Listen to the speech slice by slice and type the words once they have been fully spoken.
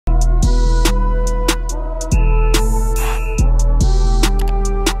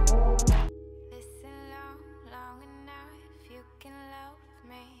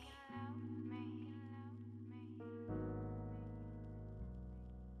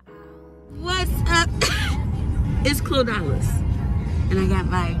What's up? It's Clodalis. And I got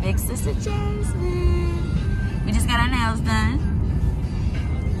my big sister Jasmine. We just got our nails done.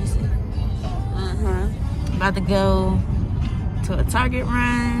 You see? About to go to a Target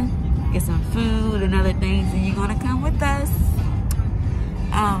run, get some food and other things, and you're gonna come with us.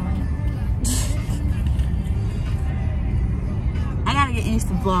 I gotta get used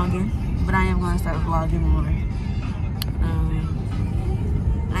to vlogging, but I am gonna start vlogging more.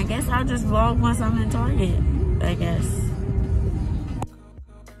 I guess I'll just vlog once I'm in Target, I guess.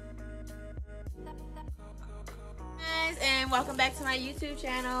 Guys, and welcome back to my YouTube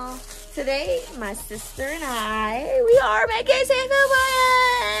channel. Today, my sister and we are making seafood.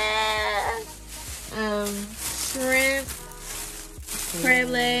 Shrimp, crab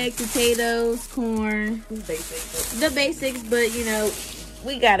leg, potatoes, corn. The basics, but you know,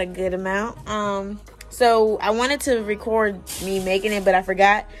 we got a good amount. So I wanted to record me making it, but I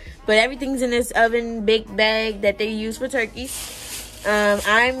forgot. But everything's in this oven big bag that they use for turkeys.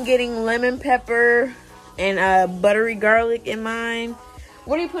 I'm getting lemon pepper and buttery garlic in mine.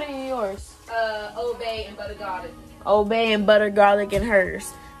 What are you putting in yours? Old Bay and butter garlic. Old Bay and butter garlic in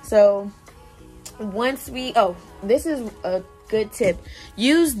hers. So once this is a good tip.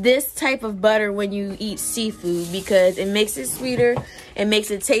 Use this type of butter when you eat seafood because it makes it sweeter, it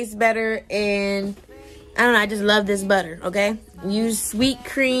makes it taste better, and I don't know, I just love this butter, okay? Use sweet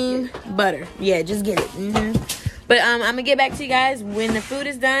cream butter. Yeah, just get it. But I'm gonna get back to you guys when the food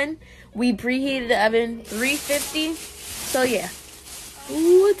is done. We preheated the oven 350. So yeah.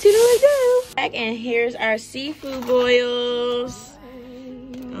 What do we do? Back, and here's our seafood boils.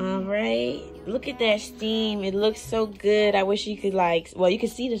 Alright. Look at that steam. It looks so good. I wish you could you can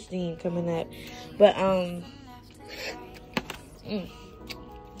see the steam coming up. But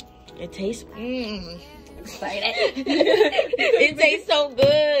it tastes it tastes so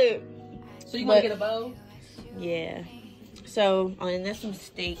good. So you gonna get a bowl? Yeah. So and that's some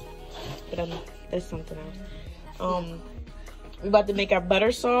steak, but that's something else. We're about to make our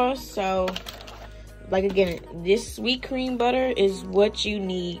butter sauce. So like again, this sweet cream butter is what you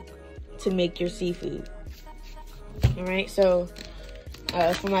need to make your seafood. All right. So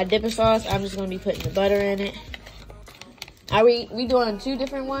for my dipping sauce, I'm just gonna be putting the butter in it. Are we doing two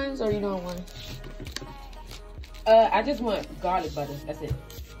different ones, or are you doing one? I just want garlic butter. That's it.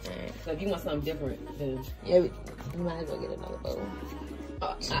 Alright. So if you want something different, then yeah, we might as well get another bowl.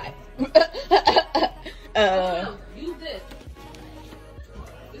 alright. Use this.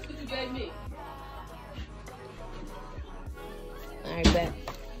 This is what you gave me. Alright, bet.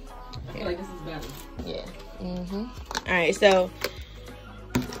 I feel like this is better. Yeah. Alright, so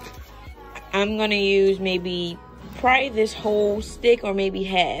I'm gonna use probably this whole stick or maybe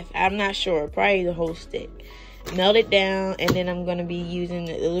half. I'm not sure. Probably the whole stick. Melt it down, and then I'm gonna be using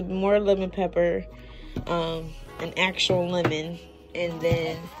a little bit more lemon pepper, an actual lemon, and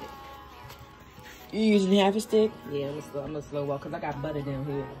then you're using half a stick. Yeah, I'm gonna slow walk because I got butter down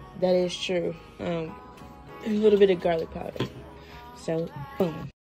here. That is true. A little bit of garlic powder. So boom.